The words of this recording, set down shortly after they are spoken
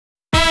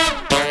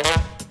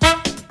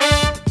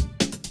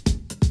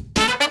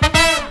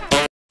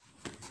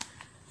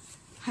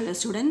Hello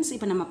students,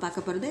 இப்போ நம்ம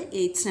பார்க்க போகிறது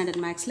 8th standard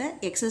mathsல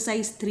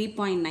exercise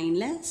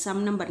 3.9ல sum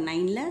number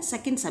 9ல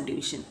second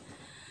subdivision.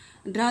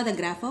 Draw the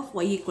graph of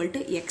y equal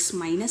to x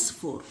minus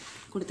 4.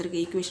 கொடுத்திருக்க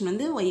equation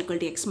வந்து y equal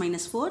to x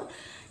minus 4.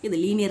 இது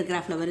linear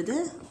graphல வருது.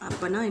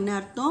 அப்பனா என்ன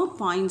அர்த்தம்?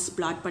 Points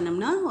plot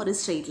பண்ணோம்னா ஒரு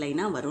straight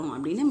line வரும்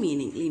அப்படின்னு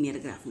meaning linear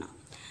graphனா.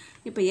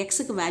 இப்போ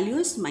xக்கு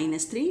values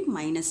 -3,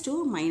 -2,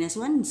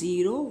 -1,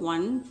 0,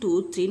 1, 2,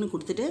 3னு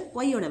கொடுத்துட்டு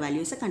y ஓட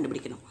values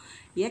கண்டுபிடிக்கணும்.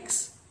 x,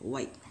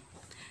 y.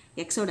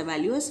 x ஓட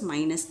values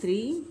 -3,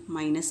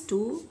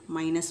 -2,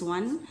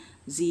 -1,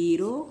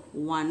 0,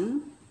 1,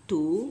 2,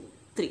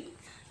 3.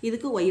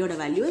 இதுக்கு y ஓட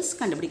values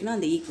கண்டுபிடிக்கணும்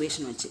அந்த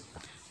ஈக்குவேஷன் வச்சு.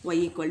 y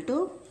equal to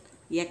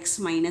x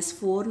minus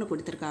 4னு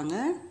கொடுத்துருக்காங்க.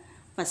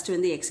 ஃபஸ்ட்டு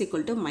வந்து x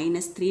equal to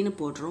 -3னு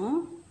போடுறோம்.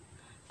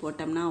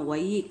 போட்டோம்னா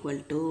y equal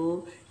to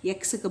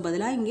xக்கு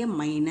பதிலாக இங்கே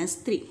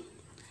 -3.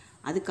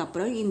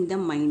 அதுக்கப்புறம் இந்த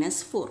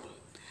 -4.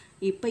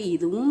 இப்போ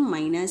இதுவும்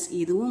மைனஸ்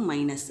இதுவும்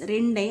மைனஸ்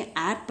ரெண்டையும்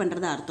ஆட்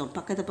பண்ணுறதா அர்த்தம்.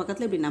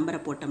 பக்கத்தில் இப்படி நம்பரை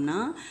போட்டோம்னா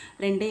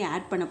ரெண்டையும்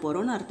ஆட் பண்ண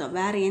போகிறோன்னு அர்த்தம்.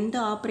 வேறு எந்த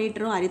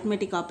ஆப்ரேட்டரும்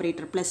arithmetic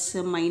operator plus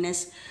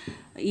minus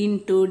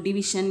into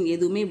division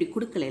எதுவுமே இப்படி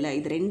கொடுக்கல.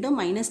 இது ரெண்டும்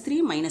 -3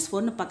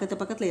 -4னு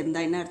பக்கத்தில்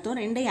இருந்தால் என்ன அர்த்தம்?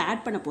 ரெண்டையும்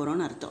ஆட் பண்ண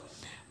போகிறோன்னு அர்த்தம்.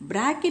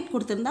 ப்ராக்கெட்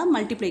கொடுத்துருந்தா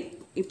மல்டிப்ளை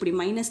இப்படி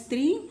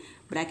 -3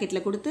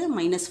 ப்ராக்கெட்டில் கொடுத்து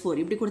 -4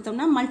 இப்படி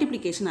கொடுத்தோம்னா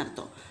மல்டிப்ளிகேஷன்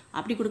அர்த்தம்.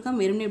 அப்படி கொடுக்காம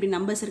வெறும்னே இப்படி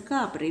நம்பர்ஸ் இருக்கா,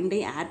 அப்போ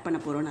ரெண்டையும் ஆட் பண்ண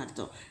போகிறோன்னு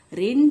அர்த்தம்.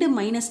 ரெண்டு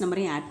மைனஸ்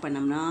நம்பரையும் ஆட்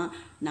பண்ணோம்னா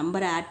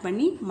நம்பரை ஆட்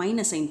பண்ணி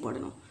மைனஸ் சைன்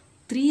போடணும்.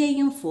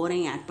 3ஐயும்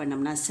 4ஐயும் ஆட்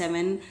பண்ணோம்னா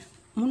 7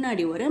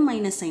 முன்னாடி ஒரு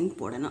மைனஸ் சைன்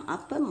போடணும்.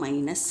 அப்போ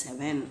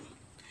 -7.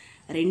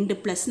 ரெண்டு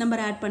ப்ளஸ்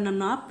நம்பரை ஆட்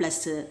பண்ணோம்னா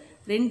ப்ளஸ்ஸு,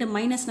 ரெண்டு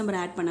மைனஸ் நம்பரை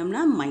ஆட்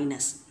பண்ணோம்னா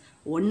மைனஸ்.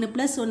 1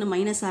 + 1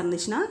 மைனஸாக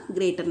இருந்துச்சுன்னா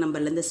கிரேட்டர்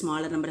நம்பர்லேருந்து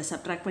ஸ்மாலர் நம்பரை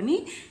சப்ட்ராக்ட் பண்ணி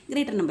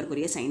கிரேட்டர்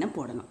நம்பருக்குரிய சைனை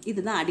போடணும்.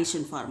 இதுதான்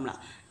அடிஷன் ஃபார்முலா.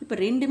 இப்போ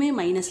ரெண்டுமே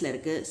மைனஸில்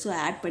இருக்குது, ஸோ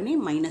ஆட் பண்ணி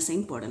மைனஸ்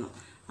சைன் போடணும்.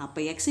 அப்போ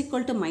x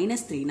equal to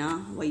 -3னா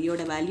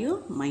ஒய்யோட வேல்யூ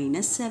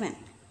 -7.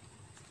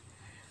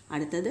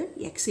 அடுத்தது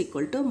x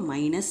equal to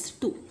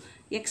 -2.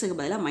 எக்ஸுக்கு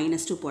பதிலாக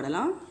 -2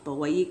 போடலாம். இப்போ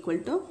y equal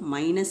to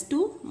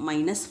 -2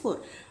 -4.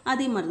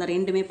 அதே மாதிரி தான்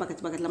ரெண்டுமே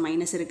பக்கத்தில்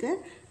மைனஸ் இருக்குது,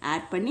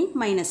 ஆட் பண்ணி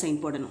மைனஸ் சைன்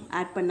போடணும்.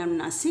 ஆட்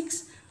பண்ணோம்னா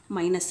 6,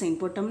 மைனஸ் சைன்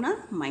போட்டோம்னா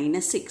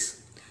 -6.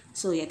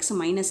 ஸோ எக்ஸ்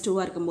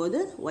 -2ஆக இருக்கும்போது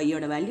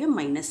ஒய்யோட வேல்யூ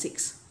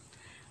 -6.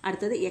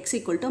 அடுத்தது x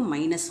equal to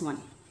 -1.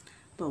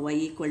 இப்போ y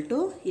equal to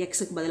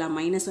எக்ஸுக்கு பதிலாக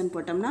 -1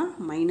 போட்டோம்னா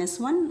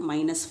 -1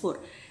 -4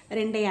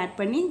 ரெண்டையும் ஆட்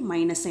பண்ணி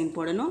மைனஸ் சைன்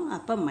போடணும்.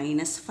 அப்போ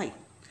 -5.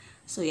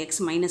 ஸோ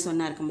எக்ஸ்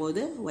 -1ஆக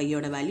இருக்கும்போது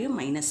ஒய்யோட வேல்யூ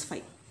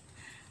 -5.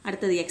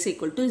 அடுத்தது x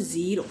equal to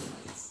 0.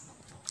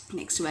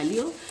 Next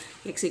value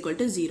x equal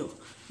to 0.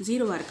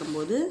 0ஆக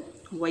இருக்கும்போது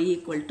y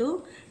equal to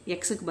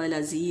xக்கு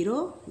பதிலாக 0,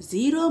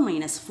 0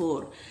 -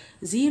 4.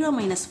 0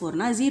 -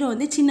 4னா 0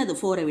 வந்து சின்னது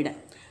 4ஐ விட.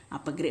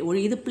 அப்போ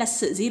இது ப்ளஸ்,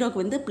 0க்கு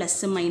வந்து ப்ளஸ்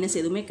மைனஸ்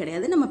எதுவுமே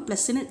கிடையாது. நம்ம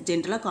ப்ளஸ்ன்னு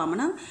ஜென்ரலாக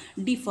காமனாக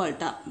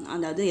டிஃபால்ட்டாக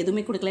அதாவது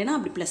எதுவுமே கொடுக்கலைன்னா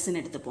அப்படி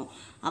ப்ளஸ்ன்னு எடுத்துப்போம்.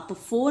 அப்போ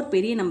 4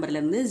 பெரிய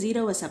நம்பர்லேருந்து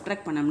 0வை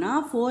சப்ட்ராக்ட் பண்ணோம்னா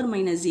 4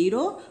 -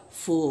 0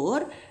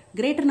 4.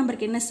 கிரேட்டர்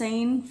நம்பருக்கு என்ன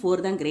சைன்? 4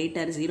 தான்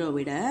கிரேட்டர் 0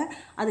 விட,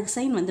 அதுக்கு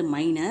சைன் வந்து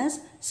மைனஸ்,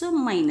 ஸோ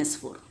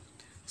 -4.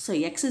 ஸோ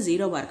எக்ஸ்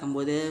 0வாக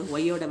இருக்கும்போது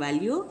ஒய்யோட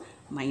வேல்யூ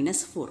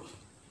 -4.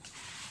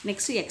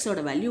 நெக்ஸ்ட்டு எக்ஸோட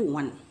வேல்யூ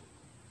 1.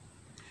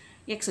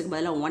 எக்ஸுக்கு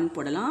பதிலாக 1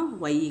 போடலாம்.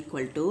 y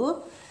equal to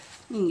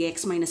இங்கே x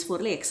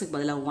 -4ல் எக்ஸுக்கு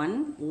பதிலாக 1,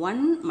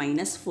 1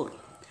 - 4.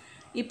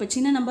 இப்போ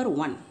சின்ன நம்பர்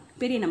 1,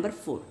 பெரிய நம்பர்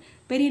 4.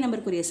 பெரிய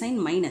நம்பருக்குரிய சைன்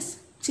மைனஸ்,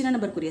 சின்ன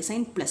நம்பருக்குரிய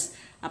சைன் ப்ளஸ்.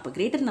 அப்போ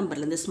கிரேட்டர்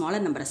நம்பர்லேருந்து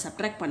ஸ்மாலர் நம்பரை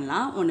சப்ட்ராக்ட்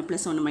பண்ணலாம். 1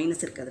 + 1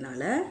 மைனஸ்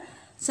இருக்கிறதுனால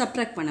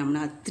சப்ட்ராக்ட்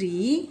பண்ணோம்னா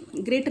 3.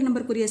 Greater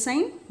நம்பருக்குரிய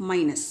sign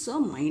minus, so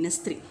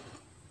 -3.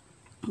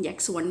 x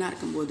 1ஆக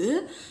இருக்கும்போது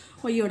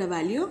ஒய்யோட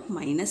வேல்யூ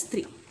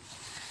 -3.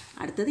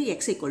 அடுத்தது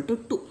x equal to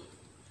 2.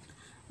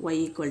 y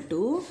equal to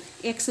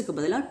xக்கு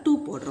பதிலாக 2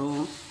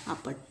 போடுறோம்.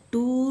 அப்போ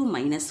 2 -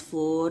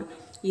 4.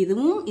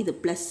 இதுவும் இது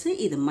ப்ளஸ்ஸு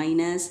இது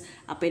மைனஸ்.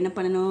 அப்போ என்ன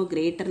பண்ணணும்?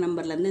 கிரேட்டர்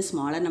நம்பர்லேருந்து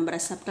ஸ்மாலர் நம்பரை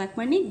சப்ட்ராக்ட்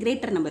பண்ணி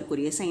கிரேட்டர்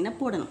நம்பருக்குரிய சைனை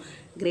போடணும்.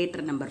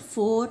 கிரேட்டர் நம்பர்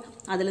 4,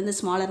 அதுலேருந்து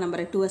ஸ்மாலர்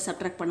நம்பரை 2வை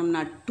சப்ட்ராக்ட்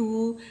பண்ணோம்னா 2,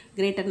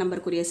 greater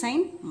நம்பருக்குரிய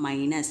sign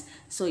minus.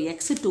 So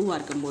X 2ஆக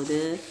இருக்கும்போது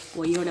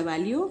ஒய்யோட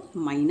வேல்யூ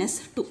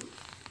 -2.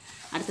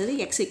 அடுத்தது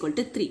x equal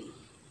to 3.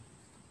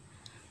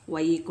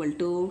 y equal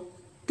to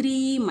 3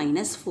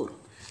 - 4.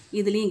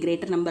 இதுலேயும்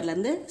கிரேட்டர்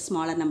நம்பர்லேருந்து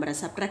ஸ்மாலர் நம்பரை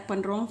சப்ட்ராக்ட்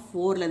பண்ணுறோம்.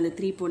 4லேருந்து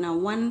 3 போனால்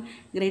 1,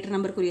 greater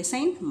நம்பருக்குரிய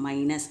sign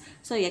minus.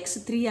 So X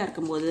 3ஆக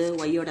இருக்கும்போது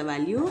ஒய்யோட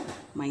வேல்யூ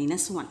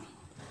 -1.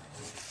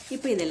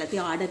 இப்போ இது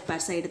எல்லாத்தையும் ஆர்டர்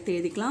பேர்ஸாக எடுத்து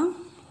எழுதிக்கலாம்.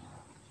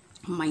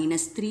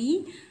 -3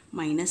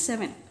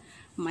 -7,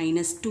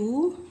 -2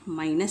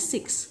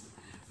 -6,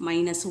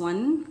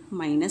 -1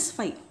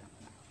 -5,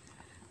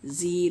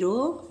 0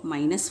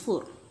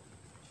 -4,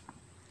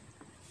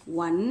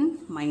 1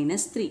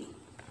 -3,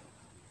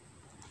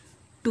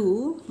 2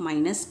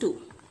 -2,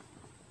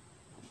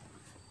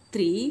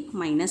 3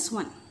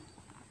 -1.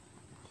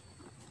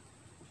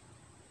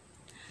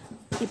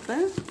 இப்போ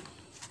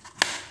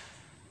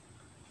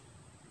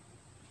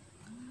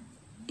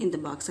இந்த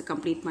பாக்ஸை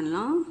கம்ப்ளீட்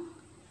பண்ணலாம்.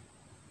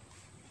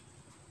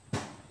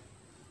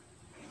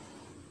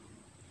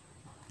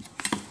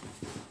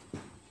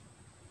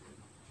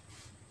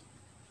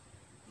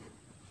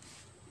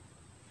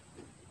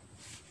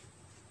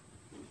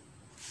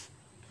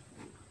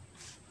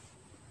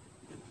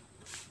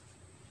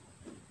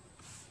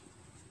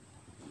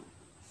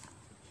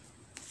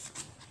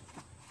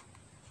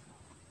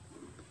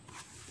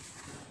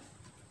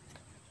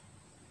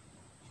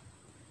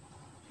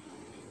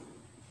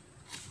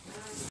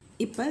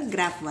 இப்போ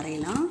கிராஃப்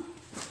வரையலாம்.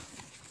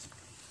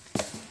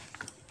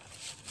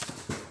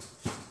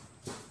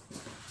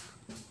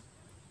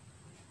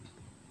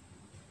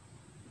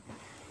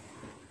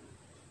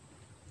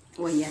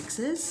 Y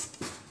axis,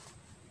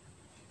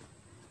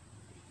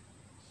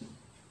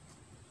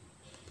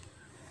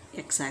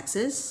 x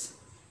axis,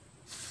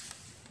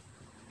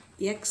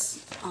 x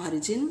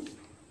origin,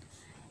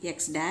 x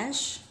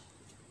dash,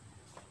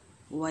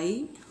 y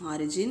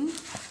origin,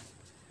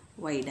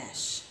 y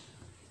dash.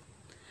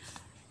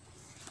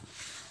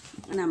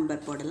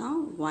 Number போடலாம்.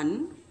 1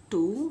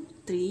 2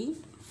 3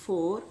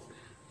 4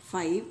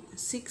 5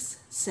 6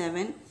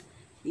 7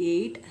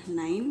 8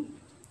 9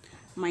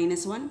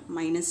 -1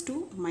 -2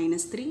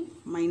 -3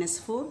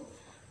 -4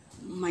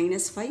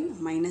 -5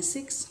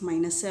 -6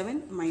 -7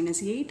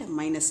 -8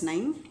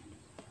 -9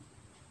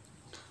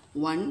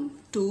 1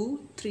 2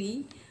 3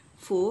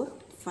 4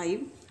 5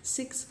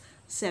 6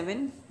 7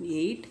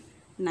 8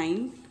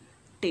 9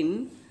 10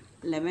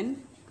 11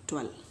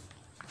 12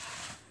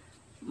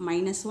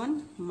 -1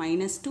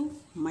 -2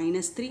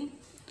 -3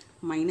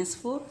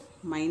 -4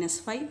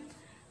 -5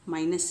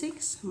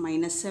 -6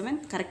 -7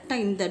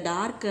 கரெக்டாக இந்த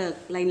டார்க்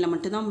லைனில்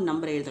மட்டும்தான்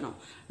நம்பர் எழுதணும்.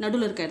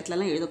 நடுவில் இருக்க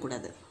இடத்துலலாம்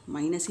எழுதக்கூடாது.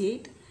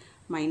 -8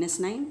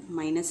 -9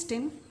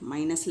 -10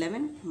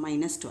 -11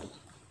 -12.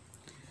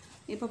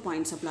 இப்போ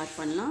பாயிண்ட்ஸை பிளாட்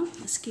பண்ணலாம்.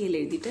 ஸ்கேல்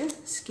எழுதிட்டு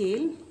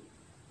scale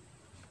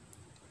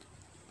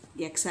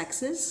x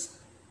axis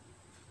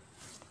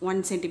 1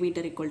 cm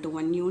equal to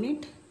 1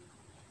 unit,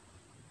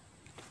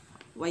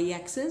 y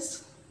axis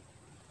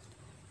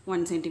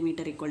 1 cm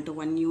equal to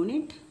 1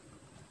 unit.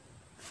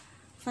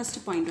 First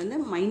point வந்து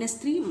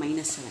 -3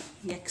 -7,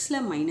 xல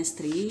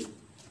 -3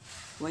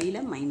 yல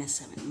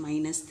 -7,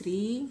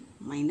 -3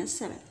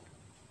 -7,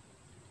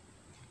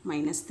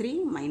 -3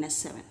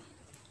 -7.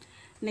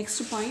 Next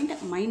point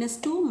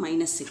 -2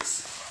 -6,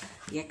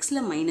 xல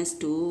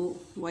 -2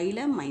 yல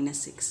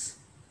 -6,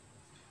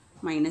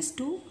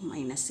 -2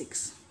 -6.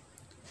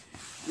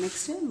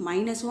 Next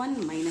 -1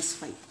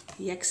 -5,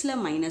 xல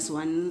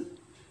 -1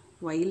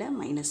 yல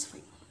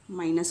 -5,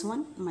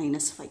 -1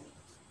 -5.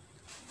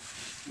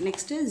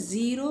 Next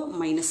 0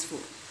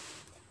 -4,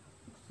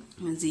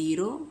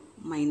 0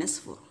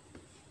 -4.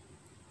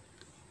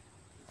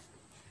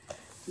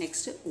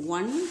 Next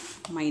 1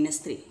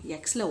 -3,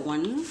 xல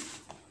 1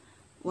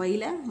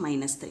 yல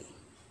 -3,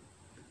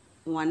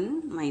 1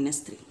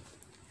 -3.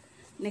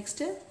 Next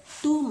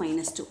 2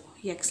 -2,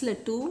 xல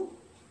 2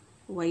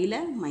 yல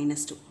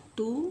 -2,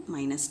 2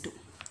 -2.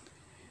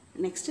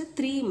 Next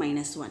 3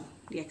 -1,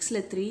 xல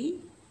 3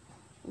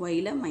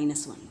 yல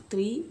 -1,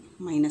 3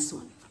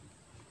 -1.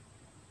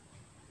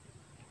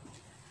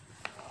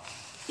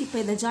 இப்போ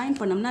இதை ஜாயின்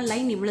பண்ணோம்னா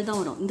லைன் இவ்வளோ தான்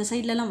வரும். இந்த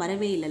சைட்லலாம்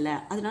வரவே இல்லைல்ல,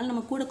 அதனால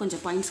நம்ம கூட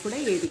கொஞ்சம் பாயிண்ட்ஸ் கூட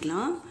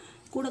எழுதிக்கலாம்.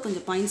 கூட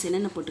கொஞ்சம் பாயிண்ட்ஸ்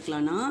என்னென்ன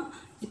போட்டுக்கலாம்னா,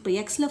 இப்போ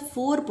எக்ஸில்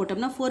 4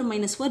 போட்டோம்னா 4 -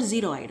 4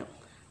 0 ஆகிடும்.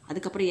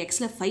 அதுக்கப்புறம்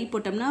எக்ஸில் 5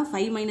 போட்டோம்னா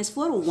 5 -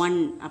 4 1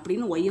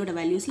 அப்படின்னு ஒய்யோட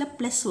வேல்யூஸில்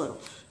ப்ளஸ்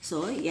வரும். ஸோ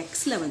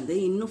எக்ஸில் வந்து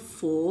இன்னும்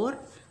 4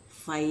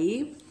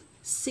 5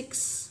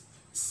 6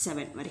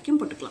 7 வரைக்கும்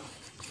போட்டுக்கலாம்.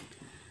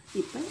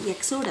 இப்போ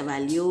எக்ஸோட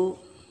வேல்யூ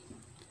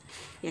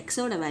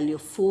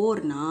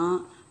 4னா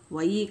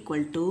y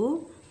ஈக்குவல் டு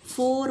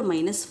 4 -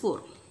 4.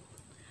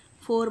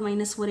 4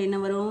 - 4 என்ன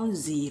வரும்?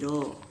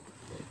 0.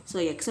 ஸோ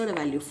எக்ஸோட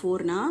வேல்யூ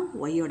 4னா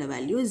ஒய்யோட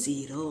வேல்யூ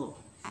 0.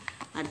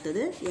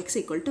 அடுத்தது x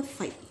equal to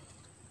 5.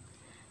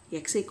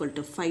 x equal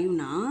to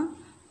 5னா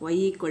y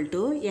equal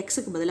to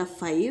எக்ஸுக்கு பதிலாக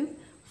 5,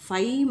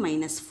 5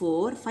 -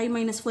 4, 5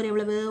 - 4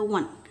 எவ்வளவு?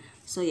 1.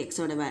 ஸோ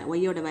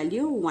ஒய்யோட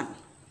வேல்யூ 1.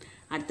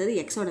 அடுத்தது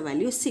எக்ஸோட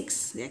value 6.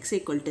 x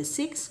equal to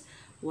 6,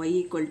 y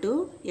equal to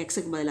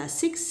எக்ஸுக்கு பதிலாக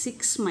 6, 6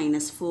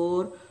 -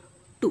 4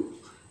 2.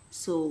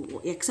 ஸோ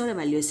எக்ஸோட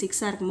வேல்யூ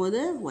 6ஆக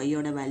இருக்கும்போது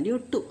ஒய்யோட value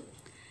 2.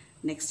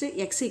 Next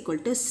x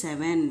equal to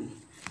 7.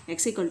 x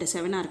equal to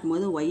 7ஆக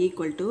இருக்கும்போது y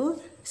equal to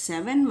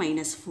 7 -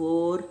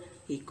 4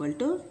 equal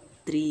to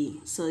 3.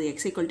 So x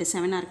equal to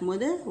 7ஆக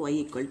இருக்கும்போது y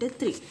ஈக்குவல் டு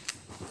 3.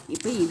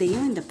 இப்போ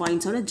இதையும் இந்த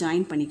பாயிண்ட்ஸோட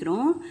ஜாயின்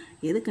பண்ணிக்கிறோம்.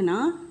 எதுக்குன்னா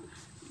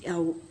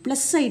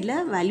ப்ளஸ் சைடில்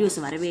வேல்யூஸ்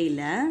வரவே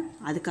இல்லை,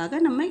 அதுக்காக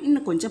நம்ம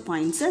இன்னும் கொஞ்சம்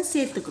பாயிண்ட்ஸை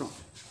சேர்த்துக்கிறோம்.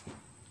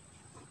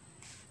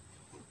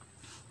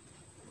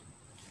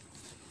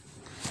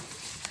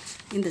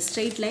 இந்த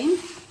ஸ்ட்ரெயிட் லைன்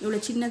இவ்வளோ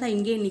சின்னதாக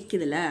இங்கேயே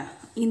நிற்குதுல்ல,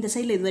 இந்த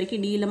சைடில் இது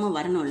வரைக்கும் நீளமாக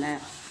வரணும்ல,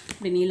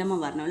 இப்படி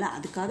நீளமாக வரணும்ல,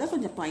 அதுக்காக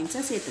கொஞ்சம்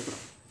பாயிண்ட்ஸை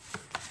சேர்த்துக்கிறோம்.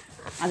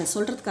 அதை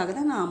சொல்கிறதுக்காக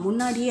தான் நான்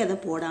முன்னாடியே அதை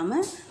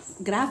போடாமல்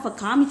கிராஃபை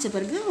காமிச்ச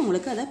பிறகு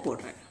உங்களுக்கு அதை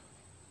போடுறேன்.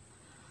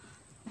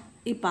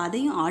 இப்போ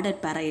அதையும்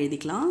ஆர்டர் பேராக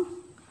எழுதிக்கலாம்.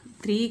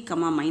 3,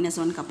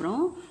 -1க்கு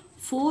அப்புறம்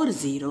 4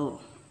 0,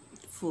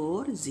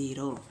 4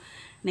 0.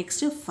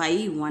 Next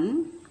 5 1,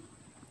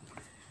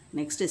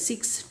 next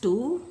 6 2,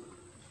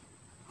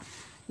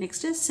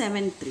 next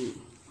 7 3.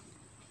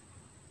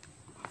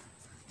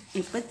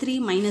 இப்போ 3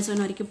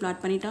 -1 வரைக்கும்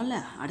பிளாட் பண்ணிட்டோம்ல.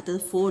 அடுத்தது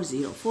 4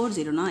 0. 4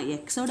 0னா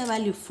எக்ஸோட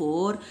வேல்யூ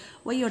 4,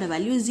 ஒய்யோட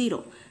வேல்யூ 0.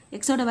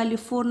 எக்ஸோட வேல்யூ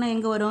 4னா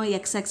எங்கே வரும்?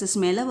 எக்ஸ் ஆக்சஸ்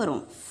மேலே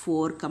வரும்.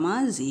 4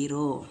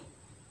 0.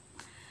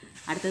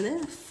 அடுத்தது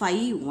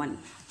 5 1.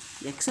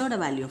 எக்ஸோட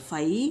வேல்யூ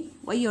 5,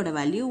 ஒய்யோட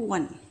வேல்யூ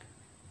 1.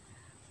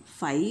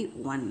 5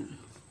 1.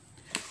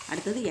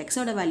 அடுத்தது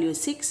எக்ஸோட வேல்யூ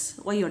 6,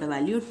 ஒய்யோட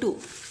வேல்யூ 2.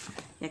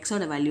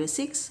 எக்ஸோட வேல்யூ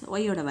 6,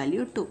 ஒய்யோட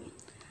வேல்யூ 2.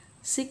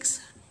 6,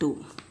 2.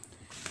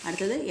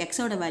 அடுத்தது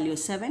எக்ஸோட வேல்யூ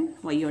 7,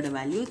 ஒய்யோட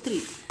வேல்யூ 3.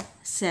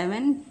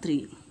 7, 3.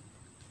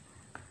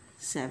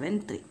 7,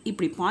 3.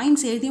 இப்படி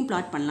பாயிண்ட்ஸ் எழுதியும்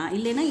பிளாட் பண்ணலாம்.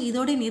 இல்லைன்னா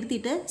இதோட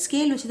நிறுத்திட்டு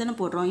ஸ்கேல் வச்சு தானே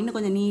போடுறோம், இன்னும்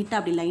கொஞ்சம் நீட்டாக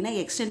அப்படி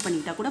லைனாக எக்ஸ்டெண்ட்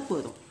பண்ணிட்டா கூட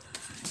போதும்.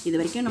 இது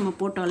வரைக்கும் நம்ம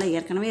போட்டோம்ல,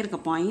 ஏற்கனவே இருக்க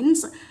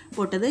பாயிண்ட்ஸ்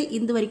போட்டது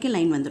இந்த வரைக்கும்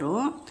லைன்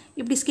வந்துடும்.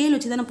 இப்படி ஸ்கேல்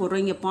வச்சு தானே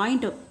போடுறோம், இங்கே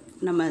பாயிண்ட்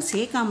நம்ம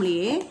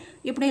சேர்க்காமலேயே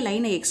இப்படியே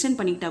லைனை எக்ஸ்டெண்ட்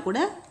பண்ணிக்கிட்டா கூட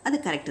அது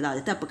கரெக்டு தான்,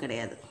 அது தப்பு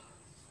கிடையாது.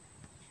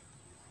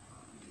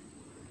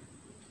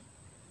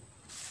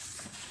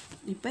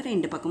 இப்போ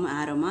ரெண்டு பக்கமும்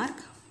ஆரோ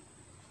மார்க்.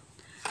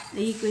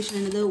 ஈக்குவேஷன்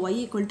என்னது? y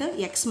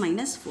 = x -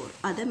 4.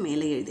 அதை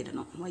மேலே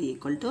எழுதிடணும். y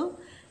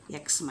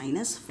 = x -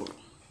 4.